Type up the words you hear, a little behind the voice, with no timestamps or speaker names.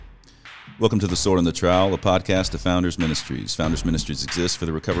Welcome to The Sword and the Trowel, a podcast of Founders Ministries. Founders Ministries exists for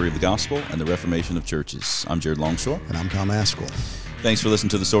the recovery of the gospel and the reformation of churches. I'm Jared Longshore. And I'm Tom Askell. Thanks for listening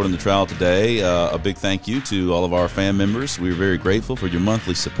to The Sword and the Trowel today. A big thank you to all of our fan members. We're very grateful for your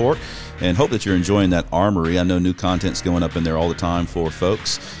monthly support and hope that you're enjoying that Arbery. I know new content's going up in there all the time for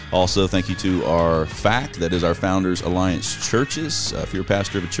folks. Also, thank you to our FAC, that is our Founders Alliance churches. If you're a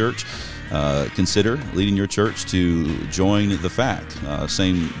pastor of a church, consider leading your church to join the FAC.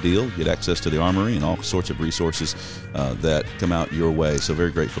 Same deal, get access to the Armory and all sorts of resources that come out your way. So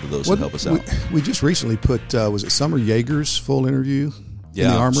very grateful to those who help us out. We just recently put, was it Summer Yeager's full interview? Yeah,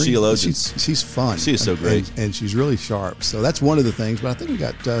 in the Armory? she's fun. She is so great. And she's really sharp. So that's one of the things. But I think we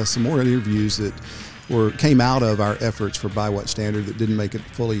got some more interviews that came out of our efforts for By What Standard that didn't make it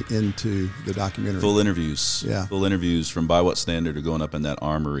fully into the documentary. Full interviews. Yeah. Full interviews from By What Standard are going up in that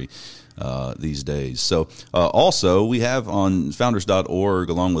Armory these days. So also we have on founders.org,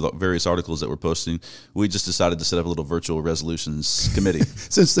 along with various articles that we're posting, we just decided to set up a little virtual resolutions committee.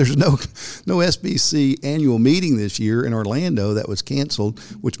 Since there's no SBC annual meeting this year in Orlando, that was canceled,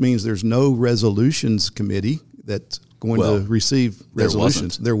 which means there's no resolutions committee that's going to receive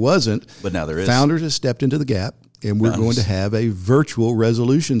resolutions. There wasn't. But now there is. Founders has stepped into the gap, and we're going to have a virtual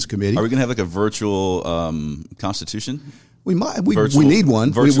resolutions committee. Are we going to have like a virtual constitution? We might. We need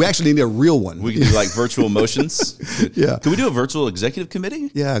one. We actually need a real one. We can do like virtual motions. Yeah. Can we do a virtual executive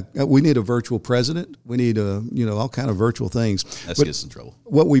committee? Yeah. We need a virtual president. We need all kind of virtual things. That gets us in trouble.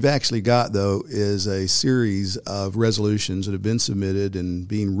 What we've actually got, though, is a series of resolutions that have been submitted and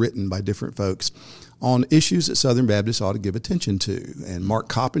being written by different folks on issues that Southern Baptists ought to give attention to. And Mark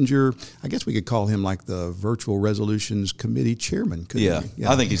Coppinger, I guess we could call him like the Virtual Resolutions Committee chairman. Yeah,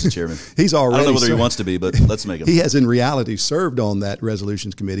 I think he's the chairman. He's already. I don't know whether he wants to be, but let's make him. He has in reality served on that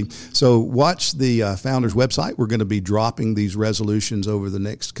resolutions committee. So watch the Founders website. We're going to be dropping these resolutions over the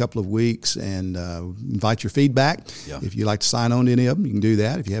next couple of weeks and invite your feedback. Yeah. If you'd like to sign on to any of them, you can do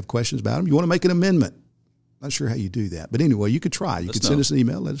that. If you have questions about them, you want to make an amendment. Not sure how you do that. But anyway, you could try. You could send us an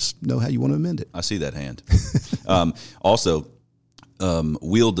email. Let us know how you want to amend it. I see that hand. Also,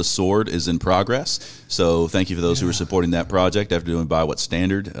 Wield the Sword is in progress. So thank you for those who are supporting that project after doing By What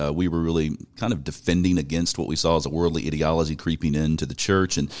Standard. We were really kind of defending against what we saw as a worldly ideology creeping into the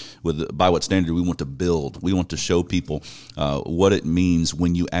church. And with By What Standard, we want to build. We want to show people what it means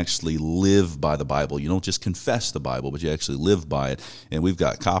when you actually live by the Bible. You don't just confess the Bible, but you actually live by it. And we've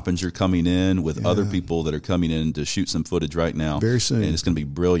got Coppinger coming in with other people that are coming in to shoot some footage right now. Very soon. And it's going to be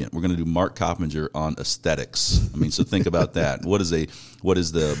brilliant. We're going to do Mark Coppinger on aesthetics. I mean, so think about that. What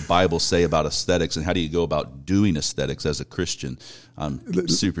does the Bible say about aesthetics, and how do you go about doing aesthetics as a Christian? I'm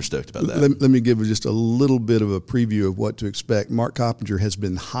super stoked about that. Let me give just a little bit of a preview of what to expect. Mark Coppinger has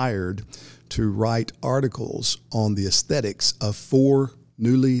been hired to write articles on the aesthetics of 4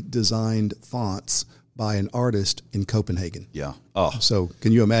 newly designed fonts by an artist in Copenhagen. Yeah. Oh. So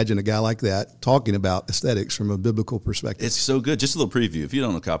can you imagine a guy like that talking about aesthetics from a biblical perspective? It's so good. Just a little preview. If you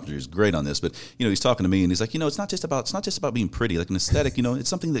don't know, Coppinger is great on this, but he's talking to me and he's like, it's not just about being pretty, like an aesthetic, it's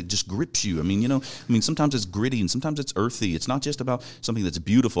something that just grips you. I mean, sometimes it's gritty and sometimes it's earthy. It's not just about something that's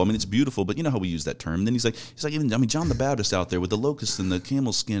beautiful. I mean, it's beautiful, but you know how we use that term. And then he's like, even John the Baptist out there with the locust and the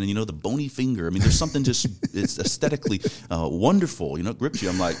camel skin and the bony finger. I mean, there's something just it's aesthetically wonderful. It grips you.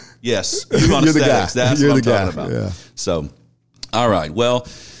 I'm like, yes, you on aesthetics. That's what I'm talking about. Yeah. So. All right. Well,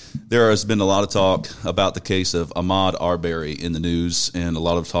 there has been a lot of talk about the case of Ahmaud Arbery in the news, and a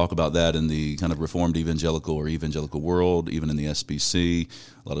lot of talk about that in the kind of Reformed evangelical or evangelical world, even in the SBC.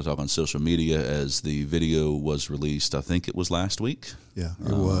 A lot of talk on social media as the video was released. I think it was last week. Yeah,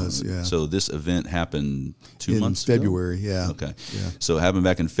 it was. Yeah. So this event happened 2 months ago? In February, yeah. Okay. Yeah. So it happened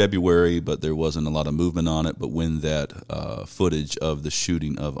back in February, but there wasn't a lot of movement on it. But when that footage of the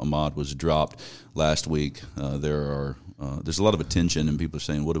shooting of Ahmaud was dropped last week, there's a lot of attention, and people are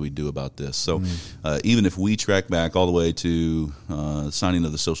saying, what do we do about this? So even if we track back all the way to the signing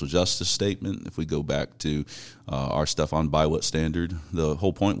of the social justice statement, if we go back to our stuff on By What Standard, the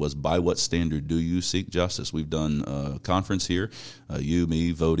whole point was, by what standard do you seek justice? We've done a conference here, you,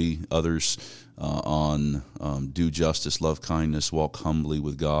 me, Vody, others, on do justice, love kindness, walk humbly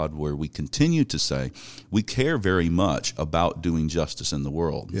with God, where we continue to say we care very much about doing justice in the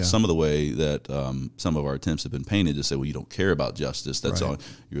world. Yeah. Some of the way that some of our attempts have been painted to say, well, you don't care about justice. That's all.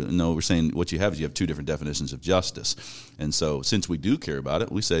 No, we're saying what you have is you have 2 different definitions of justice. And so since we do care about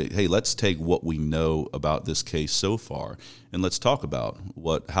it, we say, hey, let's take what we know about this case so far, and let's talk about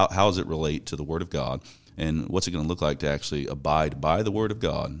how does it relate to the Word of God, and what's it going to look like to actually abide by the Word of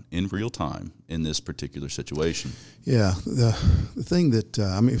God in real time in this particular situation. Yeah, the thing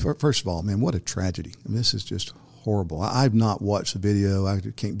that, first of all, man, what a tragedy. I mean, this is just horrible. I've not watched the video. I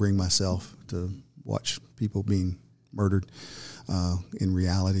can't bring myself to watch people being murdered in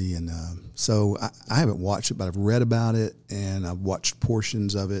reality. And so I haven't watched it, but I've read about it, and I've watched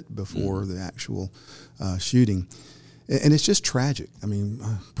portions of it before the actual shooting. And it's just tragic. I mean,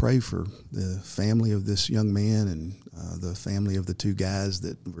 I pray for the family of this young man and the family of the two guys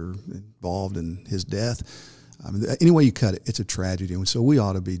that were involved in his death. I mean, any way you cut it, it's a tragedy. And so we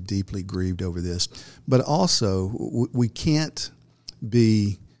ought to be deeply grieved over this. But also, we can't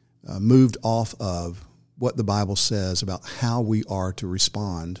be moved off of what the Bible says about how we are to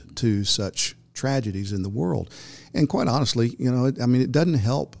respond to such tragedies in the world. And quite honestly, it doesn't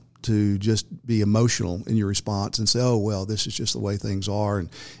help to just be emotional in your response and say, oh, well, this is just the way things are, and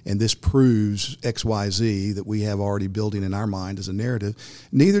this proves X, Y, Z that we have already building in our mind as a narrative.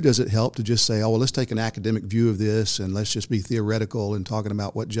 Neither does it help to just say, oh, well, let's take an academic view of this and let's just be theoretical and talking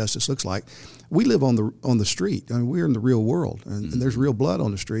about what justice looks like. We live on the street. I mean, we're in the real world, and there's real blood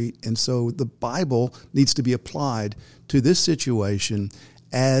on the street. And so the Bible needs to be applied to this situation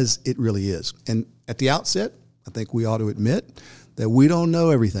as it really is. And at the outset, I think we ought to admit that we don't know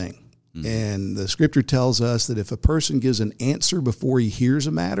everything. And the scripture tells us that if a person gives an answer before he hears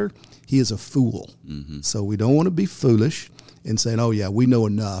a matter, he is a fool. So we don't want to be foolish in saying, oh, yeah, we know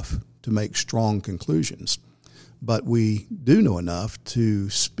enough to make strong conclusions. But we do know enough to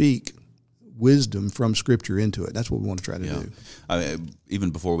speak wisdom from scripture into it. That's what we want to try to do.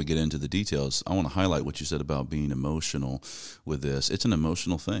 Even before we get into the details, I want to highlight what you said about being emotional with this. It's an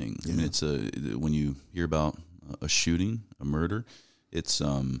emotional thing. I mean, when you hear about a shooting, a murder, it's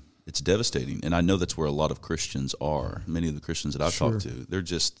devastating. And I know that's where a lot of Christians are. Many of the Christians that I've talked to, they're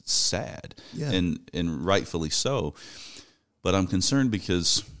just sad, and rightfully so. But I'm concerned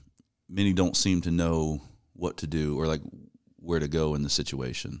because many don't seem to know what to do or like where to go in the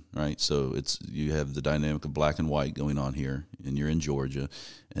situation, right? So you have the dynamic of black and white going on here, and you're in Georgia,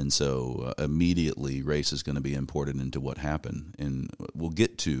 and so immediately race is going to be imported into what happened, and we'll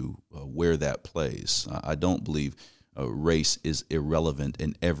get to where that plays. I don't believe race is irrelevant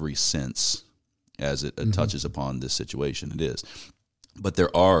in every sense as it touches upon this situation. It is. But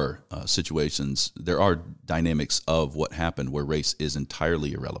there are situations, there are dynamics of what happened where race is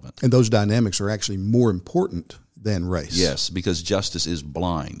entirely irrelevant. And those dynamics are actually more important than race. Yes, because justice is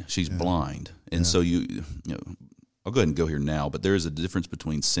blind. She's blind. And so I'll go ahead and go here now, but there is a difference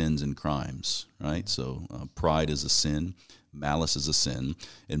between sins and crimes, right? So pride is a sin, malice is a sin,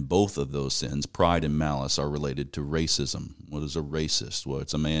 and both of those sins, pride and malice, are related to racism. What is a racist? Well,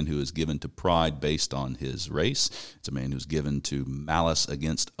 it's a man who is given to pride based on his race. It's a man who's given to malice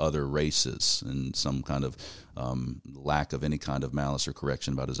against other races and some kind of lack of any kind of malice or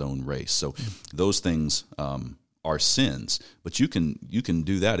correction about his own race. So those things are sins, but you can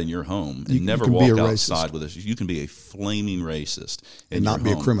do that in your home and never walk outside with us. You can be a flaming racist and not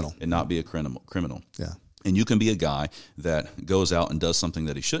be a criminal. And not be a criminal. Yeah. And you can be a guy that goes out and does something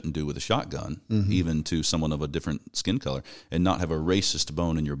that he shouldn't do with a shotgun, even to someone of a different skin color, and not have a racist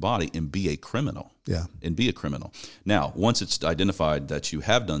bone in your body and be a criminal. Yeah. And be a criminal. Now, once it's identified that you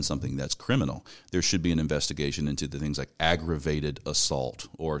have done something that's criminal, there should be an investigation into the things like aggravated assault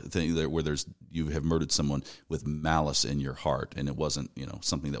or where you have murdered someone with malice in your heart and it wasn't,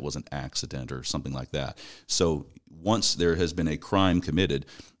 something that was an accident or something like that. So once there has been a crime committed,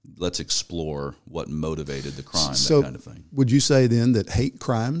 let's explore what motivated the crime, that kind of thing. Would you say then that hate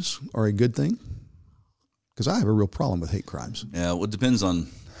crimes are a good thing? Because I have a real problem with hate crimes. Yeah, well, it depends on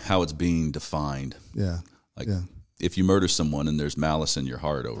how it's being defined. Yeah. If you murder someone and there's malice in your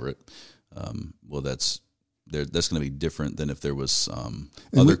heart over it, that's going to be different than if there was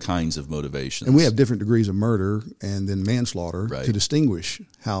other kinds of motivations. And we have different degrees of murder and then manslaughter to distinguish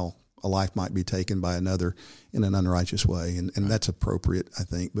how a life might be taken by another in an unrighteous way, and that's appropriate, I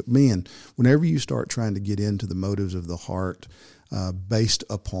think. But man, whenever you start trying to get into the motives of the heart based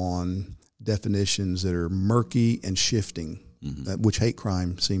upon definitions that are murky and shifting, which hate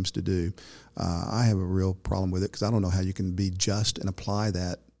crime seems to do, I have a real problem with it because I don't know how you can be just and apply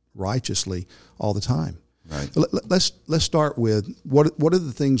that righteously all the time. Right. Let's start with what are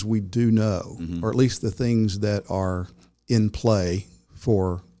the things we do know, or at least the things that are in play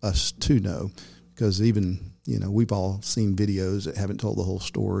for us to know, because even we've all seen videos that haven't told the whole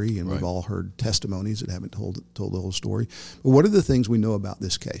story, and we've all heard testimonies that haven't told the whole story. But what are the things we know about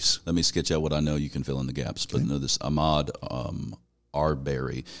this case? Let me sketch out what I know. You can fill in the gaps. But this Ahmaud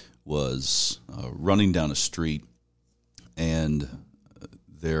Arbery was running down a street, and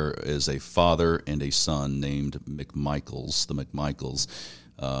there is a father and a son named the McMichaels,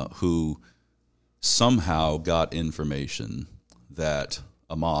 who somehow got information that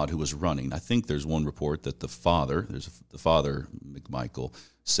Ahmaud, who was running. I think there's one report that the father McMichael,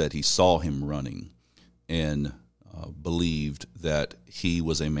 said he saw him running and believed that he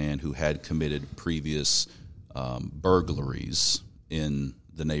was a man who had committed previous burglaries in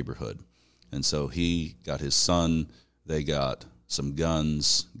the neighborhood. And so he got his son, they got some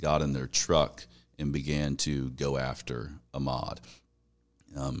guns, got in their truck, and began to go after Ahmaud.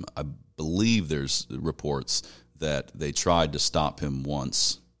 I believe there's reports that they tried to stop him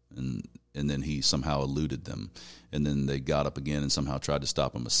once, and then he somehow eluded them. And then they got up again and somehow tried to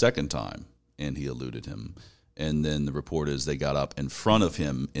stop him a second time, and he eluded him. And then the report is they got up in front of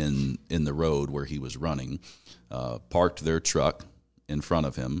him in the road where he was running, parked their truck in front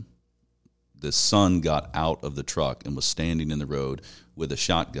of him. The son got out of the truck and was standing in the road with a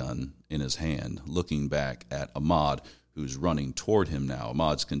shotgun in his hand, looking back at Ahmaud, who's running toward him now.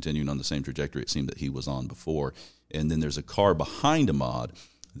 Ahmaud's continuing on the same trajectory it seemed that he was on before. And then there's a car behind Ahmaud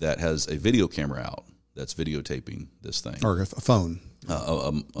that has a video camera out that's videotaping this thing. Or a phone.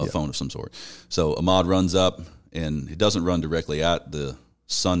 A phone of some sort. So Ahmaud runs up, and he doesn't run directly at the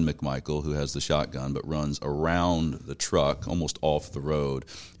son McMichael, who has the shotgun, but runs around the truck, almost off the road,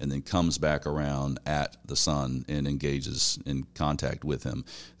 and then comes back around at the son and engages in contact with him.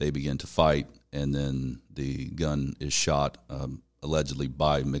 They begin to fight, and then the gun is shot, allegedly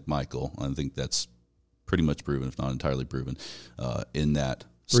by McMichael. I think that's pretty much proven, if not entirely proven, in that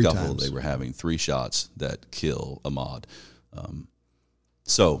scuffle they were having. 3 shots that kill Ahmaud.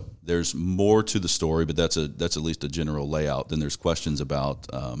 So there's more to the story, but that's at least a general layout. Then there's questions about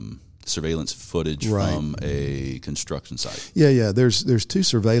surveillance footage from a construction site. Yeah. There's 2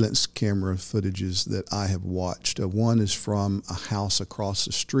 surveillance camera footages that I have watched. One is from a house across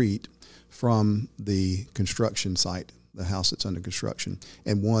the street from the construction site, the house that's under construction,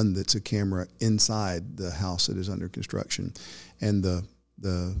 and one that's a camera inside the house that is under construction. And the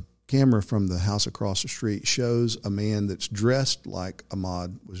camera from the house across the street shows a man that's dressed like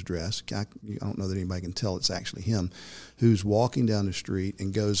Ahmaud was dressed. I don't know that anybody can tell it's actually him, who's walking down the street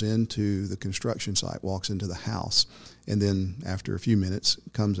and goes into the construction site, walks into the house, and then after a few minutes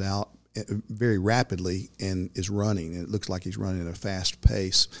comes out very rapidly and is running. And it looks like he's running at a fast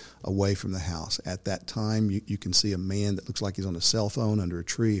pace away from the house. At that time, you can see a man that looks like he's on a cell phone under a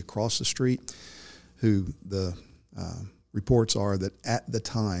tree across the street, who the reports are that at the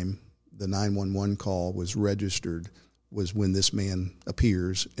time the 911 call was registered was when this man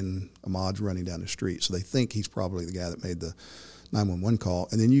appears and Ahmaud's running down the street. So they think he's probably the guy that made the 911 call.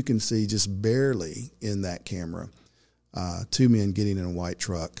 And then you can see just barely in that camera 2 men getting in a white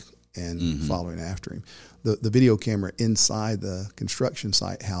truck and following after him. The video camera inside the construction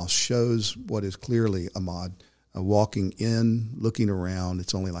site house shows what is clearly Ahmaud walking in, looking around.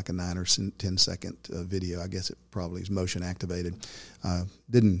 It's only like a 9 or 10 second video. I guess it probably is motion activated.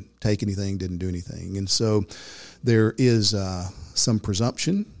 Didn't take anything, didn't do anything. And so there is some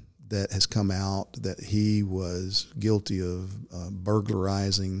presumption that has come out that he was guilty of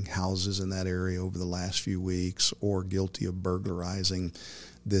burglarizing houses in that area over the last few weeks, or guilty of burglarizing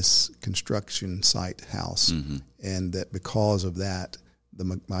this construction site house. And that because of that, the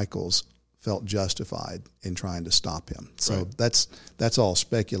McMichaels felt justified in trying to stop him. So that's all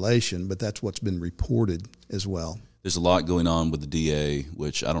speculation, but that's what's been reported as well. There's a lot going on with the DA,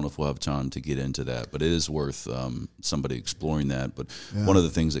 which I don't know if we'll have time to get into that, but it is worth somebody exploring that. But one of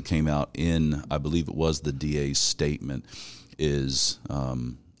the things that came out in, I believe it was the DA's statement, is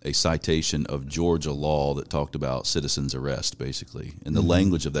a citation of Georgia law that talked about citizen's arrest, basically. And the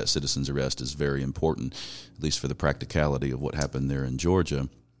language of that citizen's arrest is very important, at least for the practicality of what happened there in Georgia.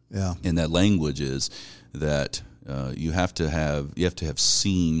 Yeah. And that language is that you have to have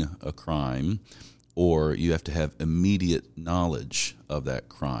seen a crime, or you have to have immediate knowledge of that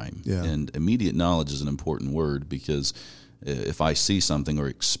crime. Yeah. And immediate knowledge is an important word, because if I see something or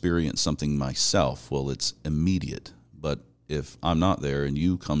experience something myself, well, it's immediate. But if I'm not there and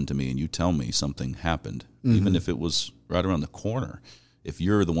you come to me and you tell me something happened, even if it was right around the corner, if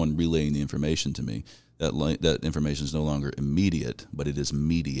you're the one relaying the information to me, that information is no longer immediate, but it is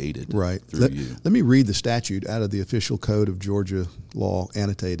mediated through you. Let me read the statute out of the official code of Georgia law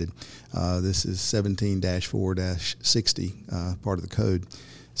annotated. This is 17-4-60, part of the code. It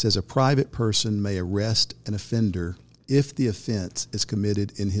says a private person may arrest an offender if the offense is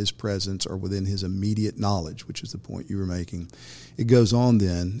committed in his presence or within his immediate knowledge, which is the point you were making. It goes on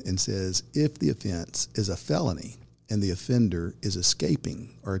then and says if the offense is a felony and the offender is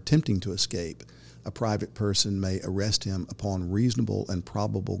escaping or attempting to escape, a private person may arrest him upon reasonable and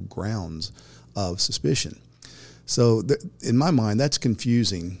probable grounds of suspicion. So in my mind, that's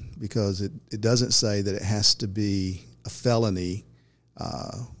confusing, because it doesn't say that it has to be a felony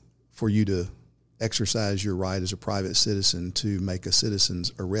for you to exercise your right as a private citizen to make a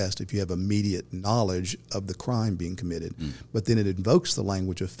citizen's arrest if you have immediate knowledge of the crime being committed. But then it invokes the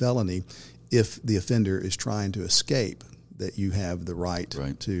language of felony if the offender is trying to escape, that you have the right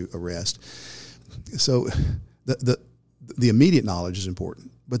to arrest. So the immediate knowledge is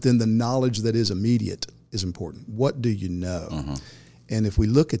important, but then the knowledge that is immediate is important. What do you know? And if we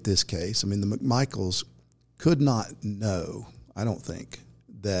look at this case, I mean, the McMichaels could not know, I don't think,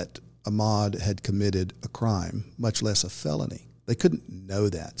 that Ahmaud had committed a crime, much less a felony. They couldn't know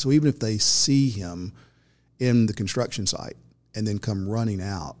that. So even if they see him in the construction site and then come running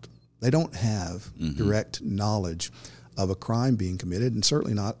out, they don't have direct knowledge of a crime being committed, and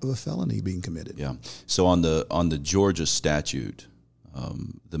certainly not of a felony being committed. Yeah. So on the Georgia statute,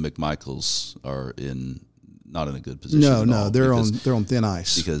 the McMichaels are not in a good position. No, they're on thin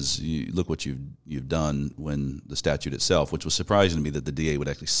ice. Because you look what you've done when the statute itself, which was surprising to me that the DA would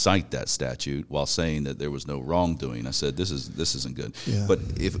actually cite that statute while saying that there was no wrongdoing. I said this isn't good. Yeah. But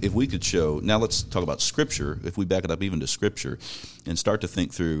if we could show, now let's talk about Scripture. If we back it up even to Scripture and start to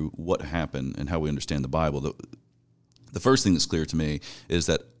think through what happened and how we understand the Bible, the first thing that's clear to me is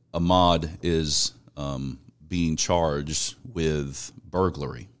that Ahmaud is being charged with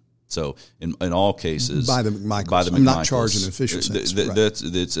burglary. So in all cases, by the McMichaels. I'm not charged in an official sense.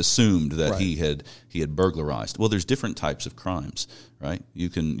 It's assumed that he had burglarized. Well, there's different types of crimes, right? You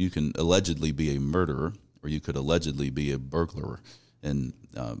can allegedly be a murderer, or you could allegedly be a burglar, and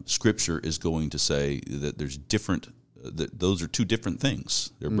Scripture is going to say that there's different. That those are two different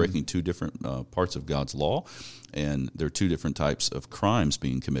things. They're breaking two different parts of God's law, and there are two different types of crimes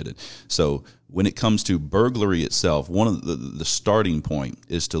being committed. So when it comes to burglary itself, one of the starting point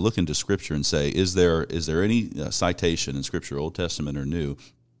is to look into Scripture and say, is there any citation in Scripture, Old Testament or New,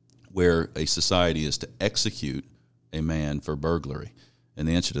 where a society is to execute a man for burglary? And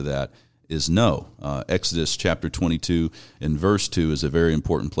the answer to that is no. Exodus chapter 22 and verse 2 is a very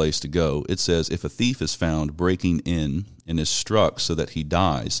important place to go. It says, if a thief is found breaking in and is struck so that he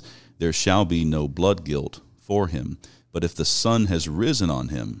dies, there shall be no blood guilt for him. But if the sun has risen on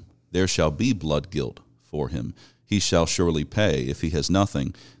him, there shall be blood guilt for him. He shall surely pay. If he has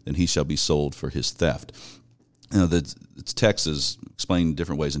nothing, then he shall be sold for his theft. The text is explained in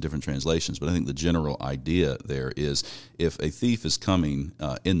different ways in different translations, but I think the general idea there is if a thief is coming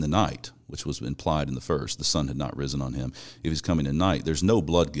in the night, which was implied in the first, the sun had not risen on him. If he's coming at night, there's no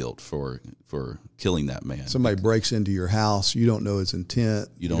blood guilt for killing that man. Somebody breaks into your house, you don't know his intent.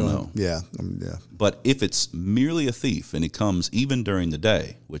 You don't know. Yeah. But if it's merely a thief and he comes even during the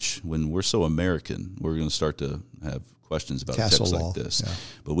day, which when we're so American, we're going to start to have questions about Castle texts law. like this. Yeah.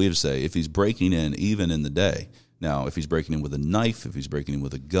 But we have to say, if he's breaking in even in the day, now, if he's breaking in with a knife, if he's breaking in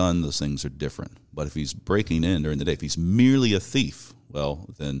with a gun, those things are different. But if he's breaking in during the day, if he's merely a thief, well,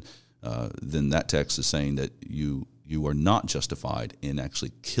 then that text is saying that you are not justified in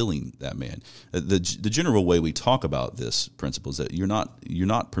actually killing that man. The general way we talk about this principle is that you're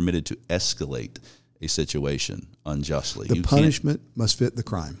not permitted to escalate a situation unjustly. The punishment must fit the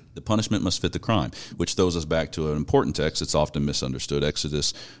crime. The punishment must fit the crime, which throws us back to an important text that's often misunderstood.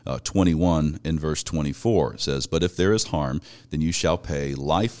 Exodus 21 in verse 24 says, but if there is harm, then you shall pay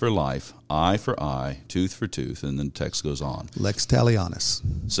life for life, eye for eye, tooth for tooth, and then the text goes on. Lex talionis.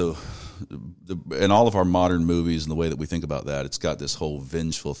 So in all of our modern movies and the way that we think about that, it's got this whole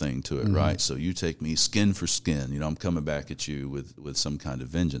vengeful thing to it, right? So you take me skin for skin. I'm coming back at you with some kind of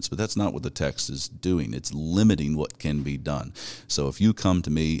vengeance. But that's not what the text is doing. It's limiting what can be done. So if you come to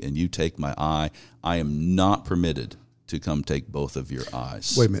me and you take my eye, I am not permitted to come take both of your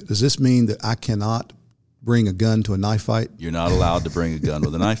eyes. Wait a minute. Does this mean that I cannot bring a gun to a knife fight? You're not allowed to bring a gun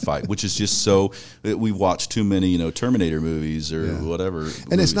with a knife fight, which is just so. We watch too many, Terminator movies or whatever.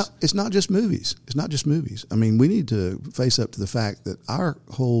 And movies. It's not just movies. It's not just movies. I mean, we need to face up to the fact that our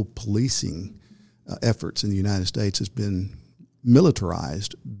whole policing efforts in the United States has been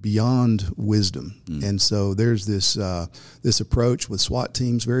militarized beyond wisdom. And so there's this approach with SWAT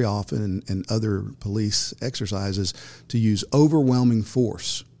teams very often and other police exercises to use overwhelming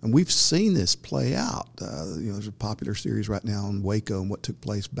force. And we've seen this play out. There's a popular series right now on Waco and what took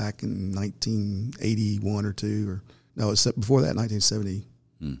place back in 1981 or two, or no, it's before that, 1970.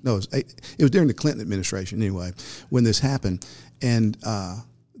 No, it was during the Clinton administration anyway when this happened, and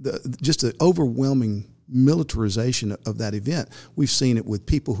just the overwhelming militarization of that event. We've seen it with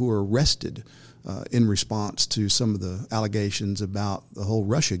people who are arrested in response to some of the allegations about the whole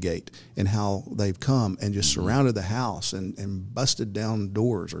Russiagate and how they've come and just surrounded the house and busted down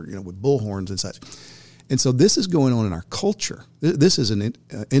doors or with bullhorns and such. And so this is going on in our culture. This is an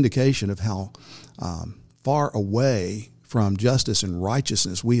indication of how far away from justice and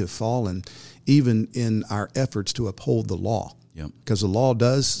righteousness, we have fallen even in our efforts to uphold the law. Yep. Because the law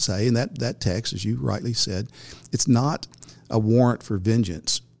does say, in that text, as you rightly said, it's not a warrant for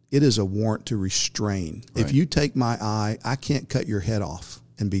vengeance. It is a warrant to restrain. Right. If you take my eye, I can't cut your head off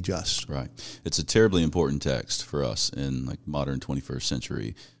and be just. Right. It's a terribly important text for us in like modern 21st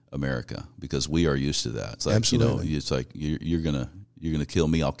century America, because we are used to that. It's like, Absolutely. it's like you're gonna kill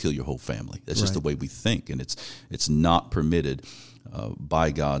me, I'll kill your whole family. That's just the way we think, and it's not permitted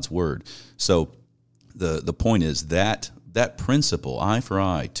by God's word. So the point is that principle, eye for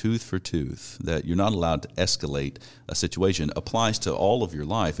eye, tooth for tooth, that you're not allowed to escalate a situation, applies to all of your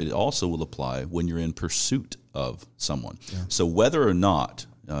life. It also will apply when you're in pursuit of someone. Yeah. So whether or not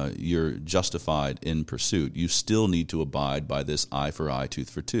you're justified in pursuit, you still need to abide by this eye for eye, tooth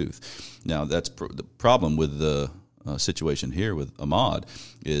for tooth. Now, that's the problem with the situation here with Ahmaud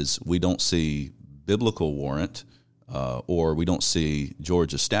is we don't see biblical warrant or we don't see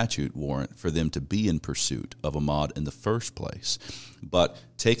Georgia statute warrant for them to be in pursuit of Ahmaud in the first place. But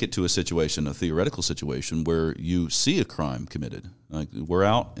take it to a situation, a theoretical situation, where you see a crime committed. Like we're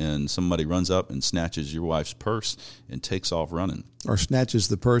out and somebody runs up and snatches your wife's purse and takes off running. Or snatches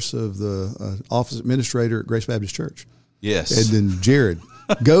the purse of the office administrator at Grace Baptist Church. Yes. And then Jared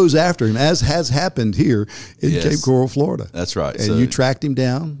goes after him, as has happened here in Cape Coral, Florida. That's right. And you tracked him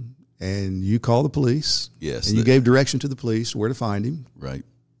down, and you called the police. Yes. And you gave direction to the police where to find him. Right.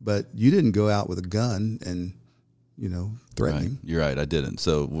 But you didn't go out with a gun and, threaten him. You're right. I didn't.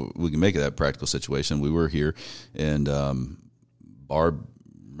 So we can make it that practical situation. We were here, and Barb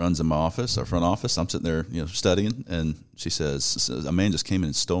runs in my office, our front office. I'm sitting there, studying, and she says, "A man just came in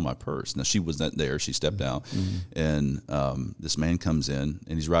and stole my purse." Now she was not there; she stepped out, and this man comes in,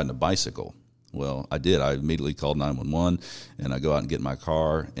 and he's riding a bicycle. Well, I did. I immediately called 911, and I go out and get in my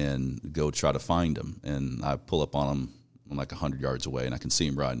car and go try to find him. And I pull up on him. I'm like 100 yards away, and I can see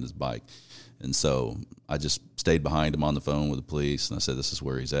him riding his bike. And so I just stayed behind him on the phone with the police, and I said, "This is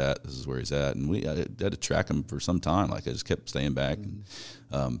where he's at. This is where he's at." And I had to track him for some time. Like I just kept staying back, and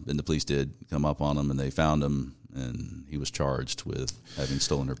the police did come up on him, and they found him, and he was charged with having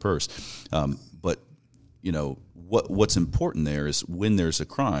stolen her purse. But what's important there is when there's a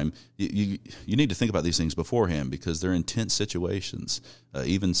crime, you need to think about these things beforehand because they're intense situations,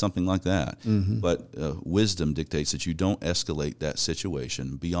 even something like that. Mm-hmm. But wisdom dictates that you don't escalate that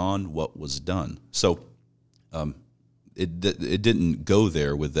situation beyond what was done. So it didn't go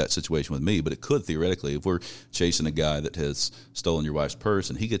there with that situation with me, but it could theoretically. If we're chasing a guy that has stolen your wife's purse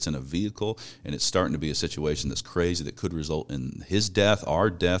and he gets in a vehicle and it's starting to be a situation that's crazy that could result in his death, our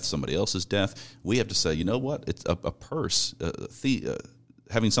death, somebody else's death, we have to say, you know what? It's a purse.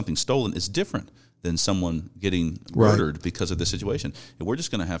 Having something stolen is different than someone getting murdered because of this situation. And we're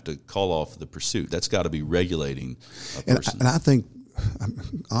just going to have to call off the pursuit. That's got to be regulating a person. And I think,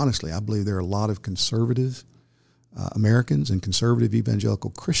 honestly, I believe there are a lot of conservative Americans and conservative evangelical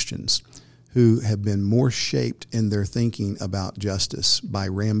Christians who have been more shaped in their thinking about justice by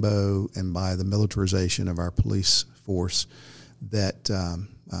Rambo and by the militarization of our police force that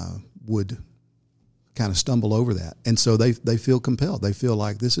would kind of stumble over that. And so they feel compelled. They feel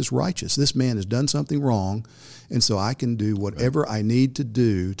like this is righteous. This man has done something wrong, and so I can do whatever I need to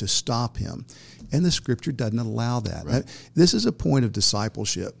do to stop him. And the Scripture doesn't allow that. Right. This is a point of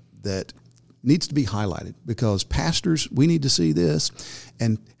discipleship that needs to be highlighted because pastors, we need to see this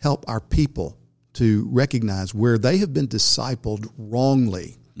and help our people to recognize where they have been discipled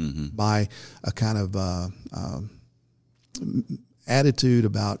wrongly by a kind of attitude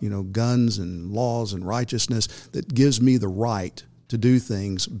about, guns and laws and righteousness that gives me the right to do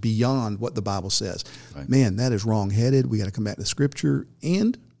things beyond what the Bible says. Right. Man, that is wrong-headed. We got to come back to Scripture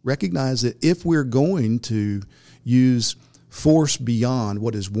and recognize that if we're going to use force beyond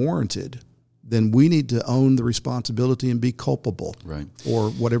what is warranted, then we need to own the responsibility and be culpable for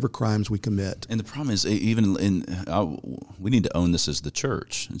whatever crimes we commit. And the problem is, even we need to own this as the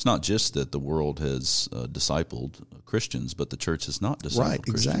church. It's not just that the world has discipled Christians, but the church has not discipled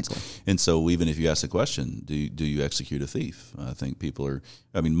Christians. Exactly. And so even if you ask the question, do you execute a thief? I think people are,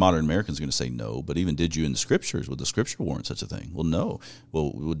 modern Americans are going to say no, but even did you in the Scriptures? Would the Scripture warrant such a thing? Well, no.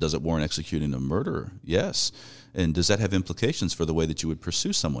 Well, does it warrant executing a murderer? Yes. And does that have implications for the way that you would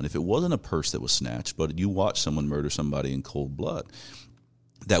pursue someone? If it wasn't a purse that was snatched, but you watch someone murder somebody in cold blood,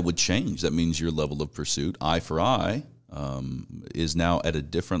 that would change. That means your level of pursuit, eye for eye, is now at a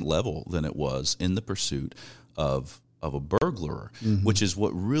different level than it was in the pursuit of a burglar, which is what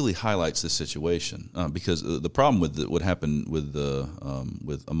really highlights this situation. Because the problem with what happened with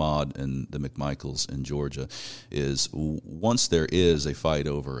Ahmaud and the McMichaels in Georgia is once there is a fight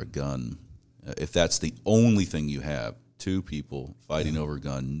over a gun, if that's the only thing you have two people fighting over a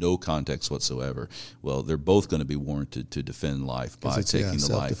gun, no context whatsoever. Well, they're both going to be warranted to defend life by taking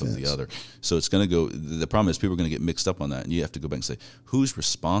the life of the other. So it's going to go. The problem is people are going to get mixed up on that, and you have to go back and say, who's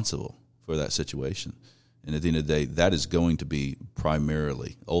responsible for that situation? And at the end of the day, that is going to be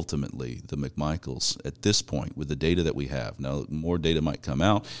primarily, ultimately, the McMichaels at this point with the data that we have. Now, more data might come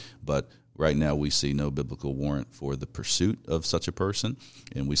out, but right now we see no biblical warrant for the pursuit of such a person,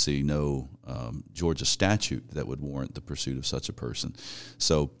 and we see no Georgia statute that would warrant the pursuit of such a person.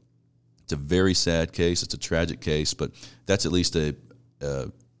 So it's a very sad case. It's a tragic case, but that's at least a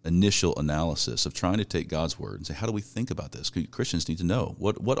initial analysis of trying to take God's word and say, how do we think about this? Christians need to know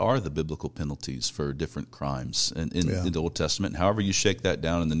what are the biblical penalties for different crimes in the Old Testament. And however you shake that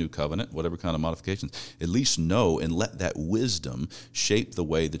down in the New Covenant, whatever kind of modifications, at least know and let that wisdom shape the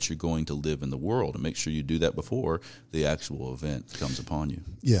way that you're going to live in the world, and make sure you do that before the actual event comes upon you.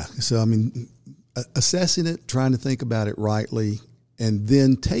 Yeah. So, I mean, assessing it, trying to think about it rightly, and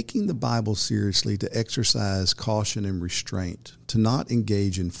then taking the Bible seriously to exercise caution and restraint, to not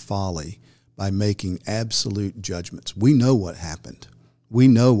engage in folly by making absolute judgments. We know what happened. We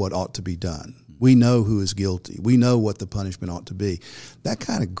know what ought to be done. We know who is guilty. We know what the punishment ought to be. That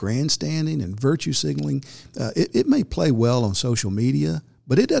kind of grandstanding and virtue signaling, it may play well on social media,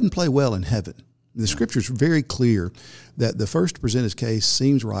 but it doesn't play well in heaven. The Scripture is very clear that the first to present his case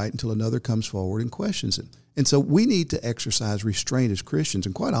seems right until another comes forward and questions it. And so we need to exercise restraint as Christians.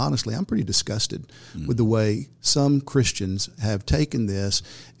 And quite honestly, I'm pretty disgusted with the way some Christians have taken this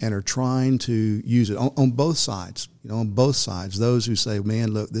and are trying to use it on both sides. On both sides, those who say,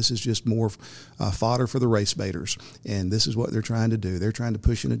 man, look, this is just more fodder for the race baiters, and this is what they're trying to do. They're trying to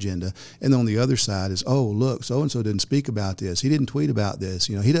push an agenda. And on the other side is, oh, look, so-and-so didn't speak about this. He didn't tweet about this.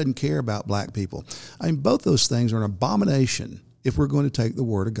 He doesn't care about black people. I mean, both those things are an abomination if we're going to take the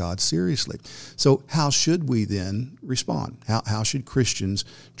Word of God seriously. So how should we then respond? How should Christians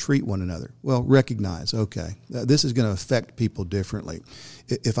treat one another? Well, recognize, okay, this is going to affect people differently.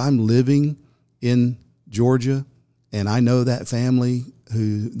 If I'm living in Georgia and I know that family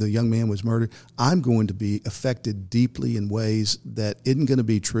who the young man was murdered, I'm going to be affected deeply in ways that isn't going to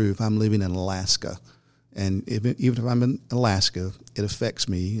be true if I'm living in Alaska. And even if I'm in Alaska, it affects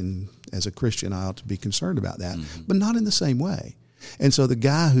me, and as a Christian, I ought to be concerned about that, but not in the same way. And so the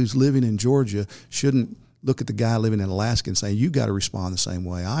guy who's living in Georgia shouldn't look at the guy living in Alaska and say, you got to respond the same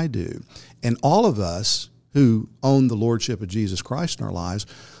way I do. And all of us who own the lordship of Jesus Christ in our lives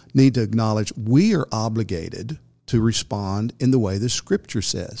need to acknowledge we are obligated to respond in the way the Scripture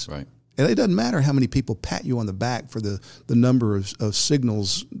says. Right. And it doesn't matter how many people pat you on the back for the number of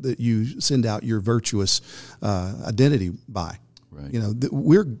signals that you send out your virtuous identity by. Right.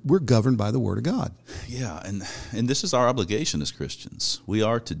 We're governed by the Word of God. Yeah, and this is our obligation as Christians. We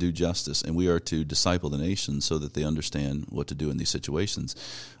are to do justice, and we are to disciple the nation so that they understand what to do in these situations.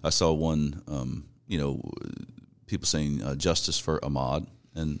 I saw one, people saying justice for Ahmaud,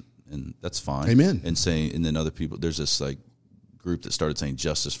 and that's fine. Amen. And then other people, there's this group that started saying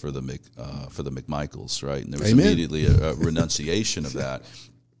justice for the McMichaels, right? And there was immediately a renunciation of that.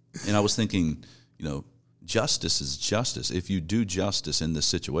 And I was thinking, justice is justice. If you do justice in this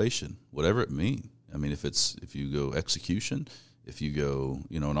situation, whatever it means. I mean, if you go execution, if you go,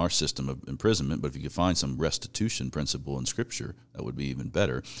 in our system of imprisonment, but if you could find some restitution principle in Scripture, that would be even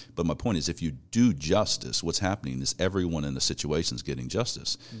better. But my point is, if you do justice, what's happening is everyone in the situation is getting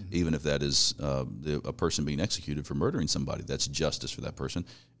justice, even if that is a person being executed for murdering somebody. That's justice for that person,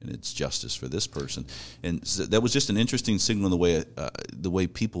 and it's justice for this person. And so that was just an interesting signal in the way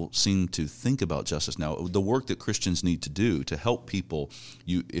people seem to think about justice now. The work that Christians need to do to help people,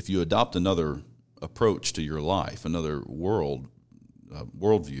 if you adopt another approach to your life, another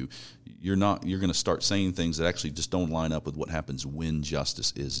worldview, you're going to start saying things that actually just don't line up with what happens when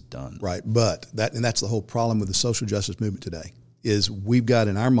justice is done. Right, but that's the whole problem with the social justice movement today, is we've got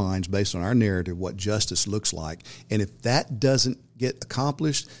in our minds, based on our narrative, what justice looks like, and if that doesn't get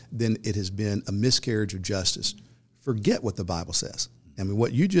accomplished, then it has been a miscarriage of justice. Forget what the Bible says. I mean,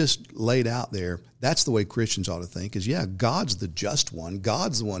 what you just laid out there, that's the way Christians ought to think, is, God's the just one.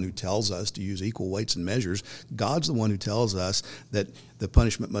 God's the one who tells us to use equal weights and measures. God's the one who tells us that the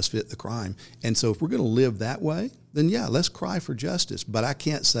punishment must fit the crime. And so if we're going to live that way, then let's cry for justice. But I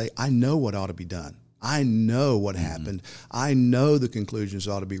can't say, I know what ought to be done. I know what happened. I know the conclusions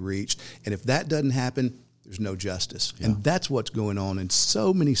ought to be reached. And if that doesn't happen, there's no justice. Yeah. And that's what's going on in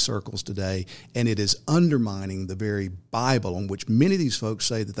so many circles today, and it is undermining the very Bible on which many of these folks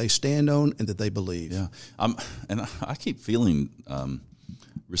say that they stand on and that they believe. Yeah, and I keep feeling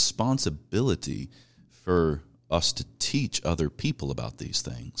responsibility for us to teach other people about these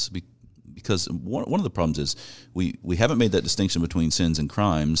things, because one of the problems is we haven't made that distinction between sins and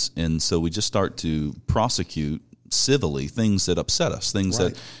crimes, and so we just start to prosecute civilly things that upset us, things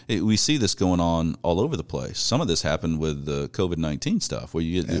right. that we see this going on all over the place. Some of this happened with the COVID-19 stuff, where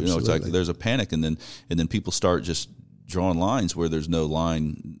you get, it's like there's a panic, and then people start just drawing lines where there's no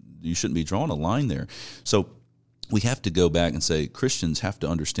line. You shouldn't be drawing a line there. So we have to go back and say Christians have to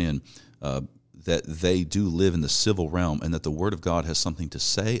understand that they do live in the civil realm, and that the Word of God has something to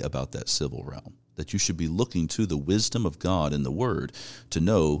say about that civil realm, that you should be looking to the wisdom of God in the Word to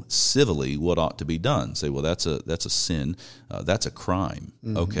know civilly what ought to be done. Say, well, that's a sin, that's a crime.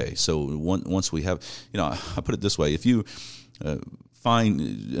 Mm-hmm. Okay, so once we have, I put it this way: if you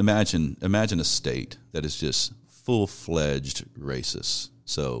imagine a state that is just full-fledged racist.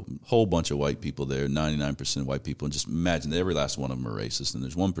 So whole bunch of white people there, 99% white people, and just imagine that every last one of them are racist, and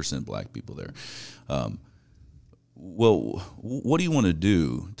there's 1% black people there. Well, what do you want to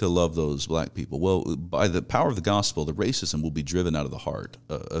do to love those black people? Well, by the power of the gospel, the racism will be driven out of the heart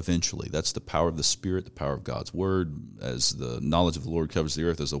eventually. That's the power of the Spirit, the power of God's Word. As the knowledge of the Lord covers the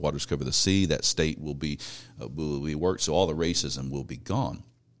earth, as the waters cover the sea, that state will be worked, so all the racism will be gone.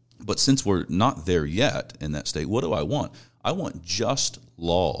 But since we're not there yet in that state, what do I want? I want just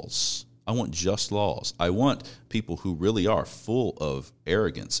laws. I want just laws. I want people who really are full of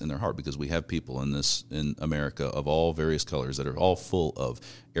arrogance in their heart, because we have people in America of all various colors that are all full of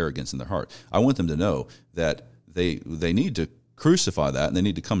arrogance in their heart. I want them to know that they need to crucify that, and they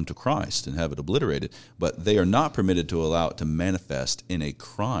need to come to Christ and have it obliterated, but they are not permitted to allow it to manifest in a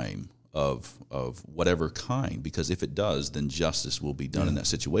crime of whatever kind, because if it does, then justice will be done in that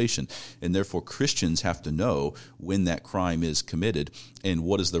situation. And therefore, Christians have to know when that crime is committed and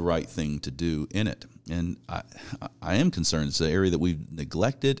what is the right thing to do in it. And I am concerned it's an area that we've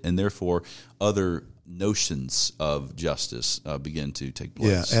neglected, and therefore other notions of justice begin to take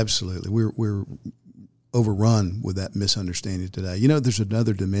place. Yeah, absolutely. We're overrun with that misunderstanding today. There's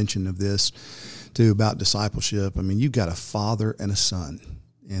another dimension of this too about discipleship. I mean, you've got a father and a son.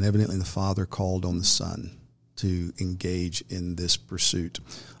 And evidently the Father called on the Son to engage in this pursuit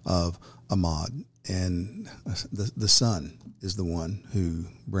of Ahmaud. And the Son is the one who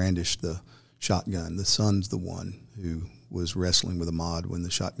brandished the shotgun. The Son's the one who was wrestling with Ahmaud when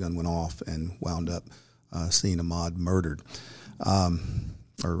the shotgun went off and wound up seeing Ahmaud murdered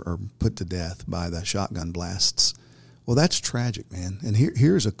or put to death by the shotgun blasts. Well, that's tragic, man. And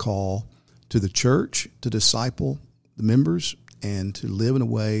here's a call to the church to disciple the members and to live in a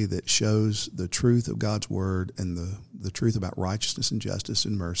way that shows the truth of God's Word and the truth about righteousness and justice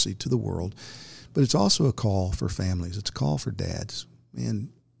and mercy to the world. But it's also a call for families. It's a call for dads. And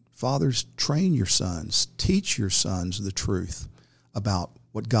fathers, train your sons. Teach your sons the truth about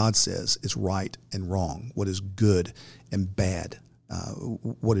what God says is right and wrong, what is good and bad,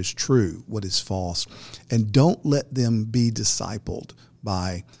 what is true, what is false. And don't let them be discipled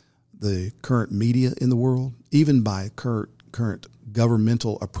by the current media in the world, even by current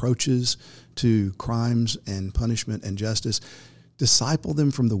governmental approaches to crimes and punishment and justice. Disciple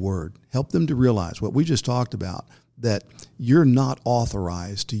them from the Word. Help them to realize what we just talked about, that you're not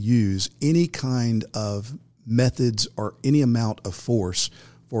authorized to use any kind of methods or any amount of force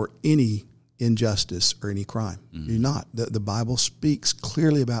for any injustice or any crime. Mm-hmm. You're not. The Bible speaks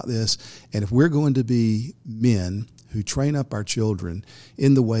clearly about this, and if we're going to be men who train up our children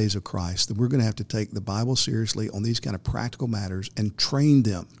in the ways of Christ, then we're going to have to take the Bible seriously on these kind of practical matters and train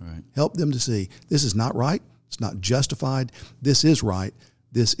them. Right. Help them to see this is not right, it's not justified, this is right,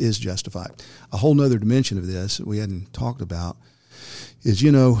 this is justified. A whole nother dimension of this that we hadn't talked about is,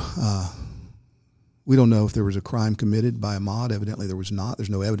 we don't know if there was a crime committed by Ahmaud. Evidently there was not. There's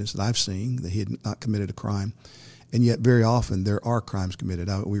no evidence that I've seen that he had not committed a crime. And yet very often there are crimes committed.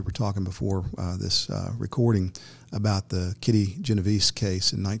 We were talking before this recording about the Kitty Genovese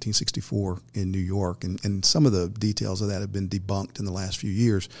case in 1964 in New York. And some of the details of that have been debunked in the last few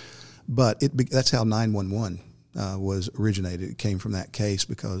years. But that's how 911 was originated. It came from that case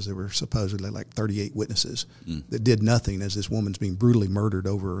because there were supposedly like 38 witnesses that did nothing as this woman's being brutally murdered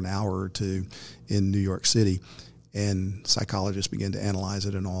over an hour or two in New York City. And psychologists began to analyze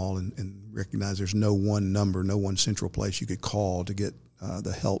it and all and recognize there's no one number, no one central place you could call to get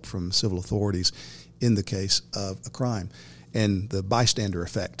the help from civil authorities in the case of a crime. And the bystander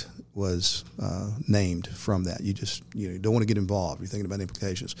effect was named from that. You don't want to get involved. You're thinking about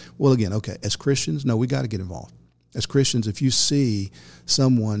implications. Well, again, okay, as Christians, no, we got to get involved. As Christians, if you see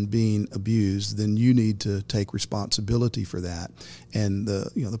someone being abused, then you need to take responsibility for that. And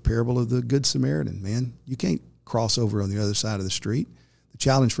the parable of the Good Samaritan, man, you can't cross over on the other side of the street. The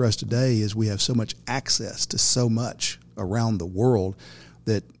challenge for us today is we have so much access to so much around the world.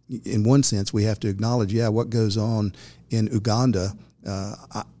 that in one sense we have to acknowledge, what goes on in Uganda,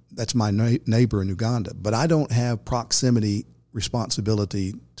 that's my neighbor in Uganda, but I don't have proximity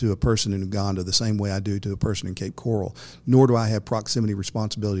responsibility to a person in Uganda the same way I do to a person in Cape Coral, nor do I have proximity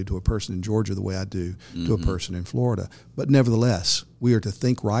responsibility to a person in Georgia the way I do to a person in Florida. But nevertheless, we are to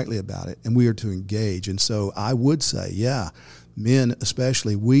think rightly about it, and we are to engage. And so I would say, men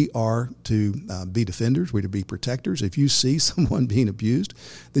especially, we are to be defenders, we're to be protectors. If you see someone being abused,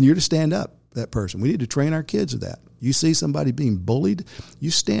 then you're to stand up for that person. We need to train our kids of that. You see somebody being bullied,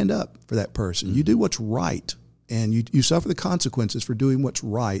 you stand up for that person. You do what's right. And you suffer the consequences for doing what's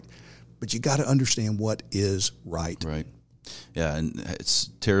right, but you got to understand what is right. Right. Yeah, and it's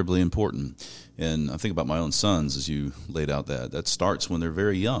terribly important. And I think about my own sons as you laid out that starts when they're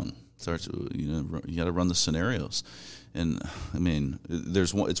very young. You got to run the scenarios. And I mean,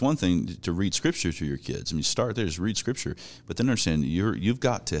 it's one thing to read Scripture to your kids. I mean, you start there, just read Scripture, but then understand you've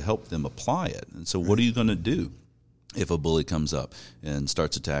got to help them apply it. And so, what are you going to do if a bully comes up and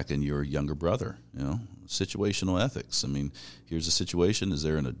starts attacking your younger brother? Situational ethics. I mean, here's a situation. Is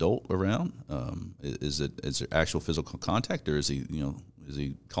there an adult around? Is there actual physical contact, or is he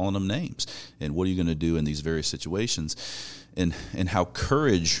calling them names? And what are you going to do in these various situations? And how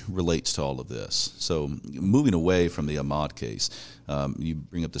courage relates to all of this. So moving away from the Ahmaud case, you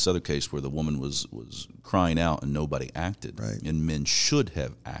bring up this other case where the woman was crying out and nobody acted, right. And men should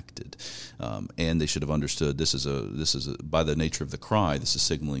have acted, and they should have understood this is by the nature of the cry, this is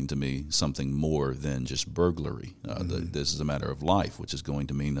signaling to me something more than just burglary. This is a matter of life, which is going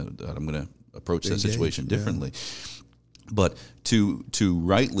to mean that I'm going to approach that situation differently. But to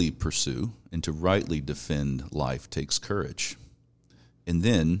rightly pursue and to rightly defend life takes courage. And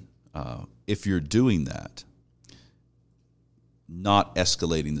then, if you're doing that, not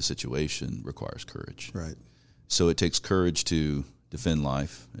escalating the situation requires courage. Right. So it takes courage to defend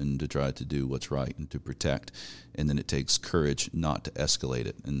life and to try to do what's right and to protect. And then it takes courage not to escalate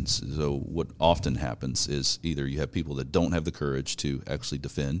it. And so what often happens is either you have people that don't have the courage to actually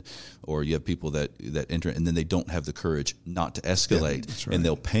defend, or you have people that enter and then they don't have the courage not to escalate. That's right. And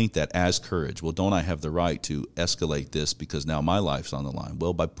they'll paint that as courage. Well, don't I have the right to escalate this because now my life's on the line?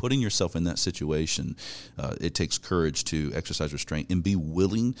 Well, by putting yourself in that situation, it takes courage to exercise restraint and be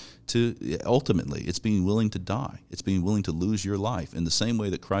willing to, ultimately, it's being willing to die. It's being willing to lose your life in the same way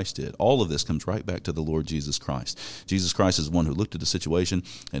that Christ did. All of this comes right back to the Lord Jesus Christ. Jesus Christ is one who looked at the situation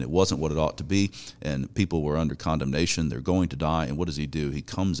and it wasn't what it ought to be, and people were under condemnation. They're going to die, and what does he do? He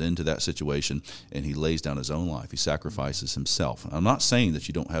comes into that situation and he lays down his own life. He sacrifices himself. I'm not saying that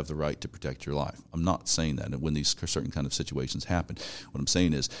you don't have the right to protect your life. I'm not saying that when these certain kind of situations happen. What I'm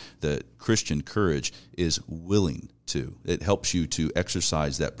saying is that Christian courage is willing to. It helps you to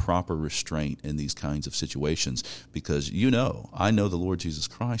exercise that proper restraint in these kinds of situations because I know the Lord Jesus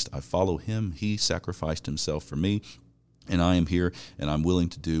Christ. I follow him. He sacrificed himself for me. And I am here, and I'm willing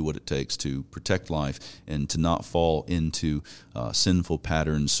to do what it takes to protect life and to not fall into sinful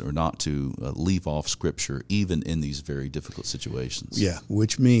patterns or not to leave off Scripture, even in these very difficult situations. Yeah,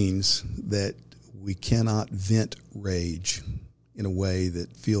 which means that we cannot vent rage in a way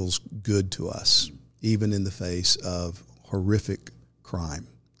that feels good to us, even in the face of horrific crime.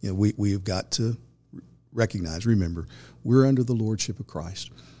 We've got to remember, we're under the lordship of Christ.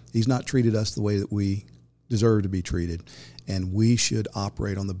 He's not treated us the way that we deserve to be treated, and we should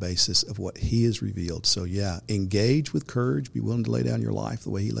operate on the basis of what he has revealed. So engage with courage, be willing to lay down your life the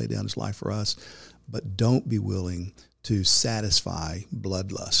way he laid down his life for us, but don't be willing to satisfy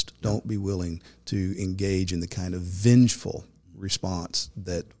bloodlust. Don't be willing to engage in the kind of vengeful response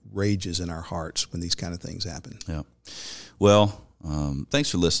that rages in our hearts when these kind of things happen. Yeah. Well,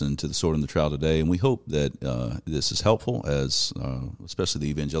 thanks for listening to The Sword and the Trowel today, and we hope that this is helpful as especially the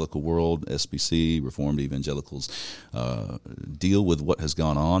evangelical world, SBC, Reformed evangelicals, deal with what has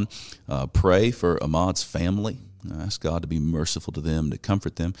gone on. Pray for Ahmaud's family. Ask God to be merciful to them, to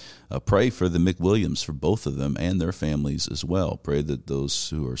comfort them. Pray for the McWilliams, for both of them and their families as well. Pray that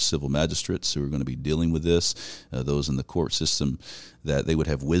those who are civil magistrates who are going to be dealing with this, those in the court system, that they would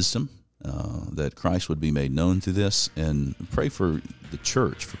have wisdom, that Christ would be made known through this, and pray for the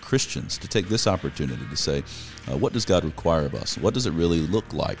church, for Christians, to take this opportunity to say, what does God require of us? What does it really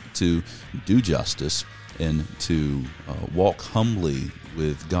look like to do justice and to walk humbly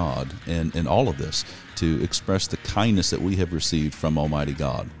with God and all of this, to express the kindness that we have received from Almighty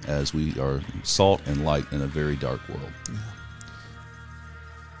God as we are salt and light in a very dark world. Yeah.